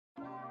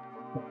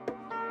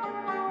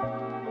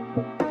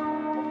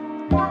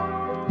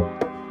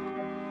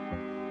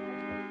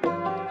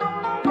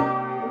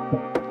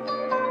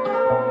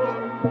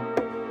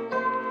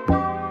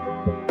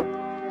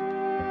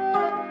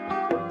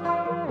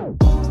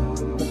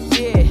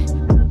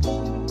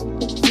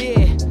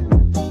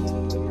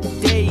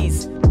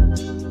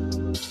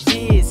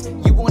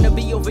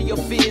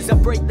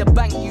Break the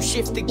bank, you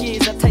shift the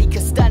gears. I take a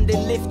stand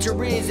and lift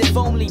your ears. If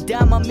only,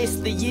 damn, I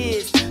missed the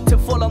years to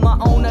follow my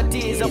own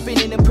ideas. I've been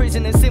in a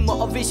prison and seen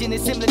what a vision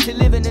is similar to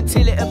living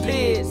until it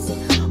appears.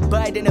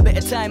 Biding a bit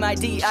of time, I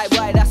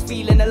DIY, that's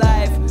feeling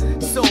alive.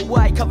 So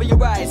why cover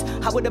your eyes?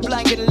 How would the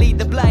blind gonna lead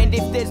the blind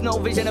if there's no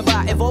vision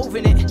about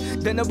evolving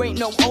it? Then there ain't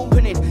no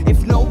opening.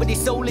 If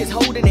nobody's soul is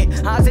holding it,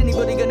 how's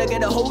anybody gonna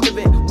get a hold of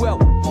it? Well,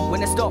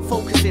 when I start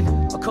focusing,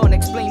 I can't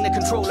explain the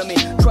control of me.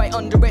 Try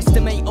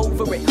underestimate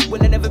over it.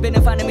 Well, I've never been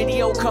a fan of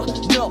mediocre,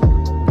 no.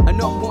 And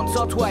not once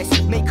or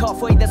twice. Make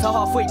halfway, that's a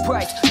halfway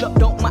price. Luck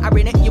don't matter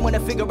in it, you wanna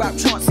figure out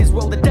chances,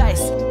 roll the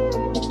dice.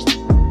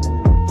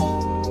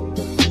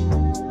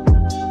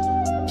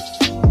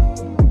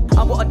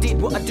 What I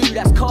did, what I do,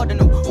 that's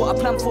cardinal. What I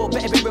plan for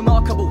better be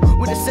remarkable.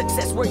 With a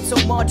success rate so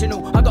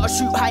marginal, I gotta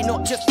shoot high,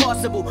 not just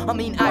possible. I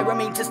mean, I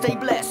remain to stay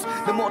blessed.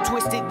 The more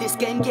twisted this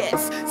game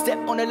gets, step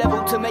on a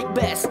level to make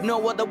best.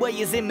 No other way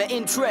is in my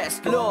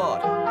interest,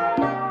 Lord.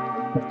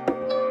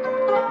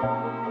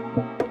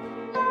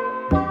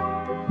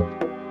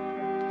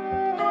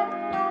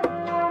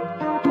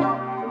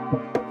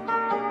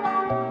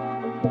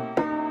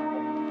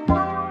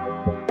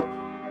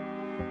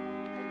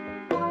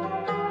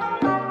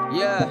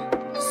 Yeah.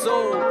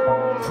 Soul,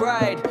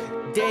 pride,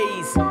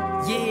 days,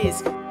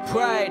 years,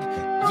 pride,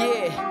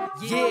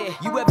 yeah.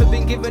 You ever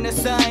been given a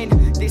sign?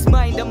 This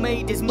mind I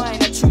made is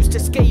mine. I choose to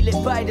scale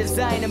it by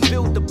design and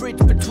build the bridge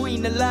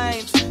between the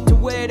lines to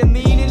where the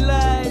meaning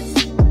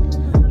lies,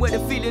 where the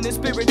feeling of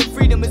spirit and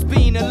freedom has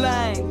been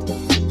aligned.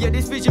 Yeah,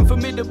 this vision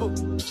formidable.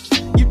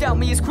 You doubt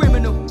me, it's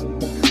criminal,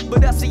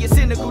 but I see you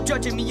cynical.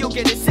 Judging me, you'll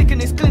get it sick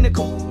and it's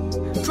clinical.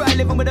 Try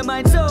living with a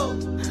mind so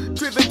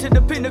driven to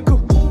the pinnacle.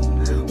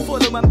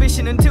 Follow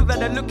ambition until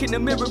that I look in the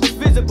mirror is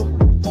visible.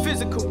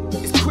 Physical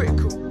is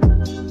critical.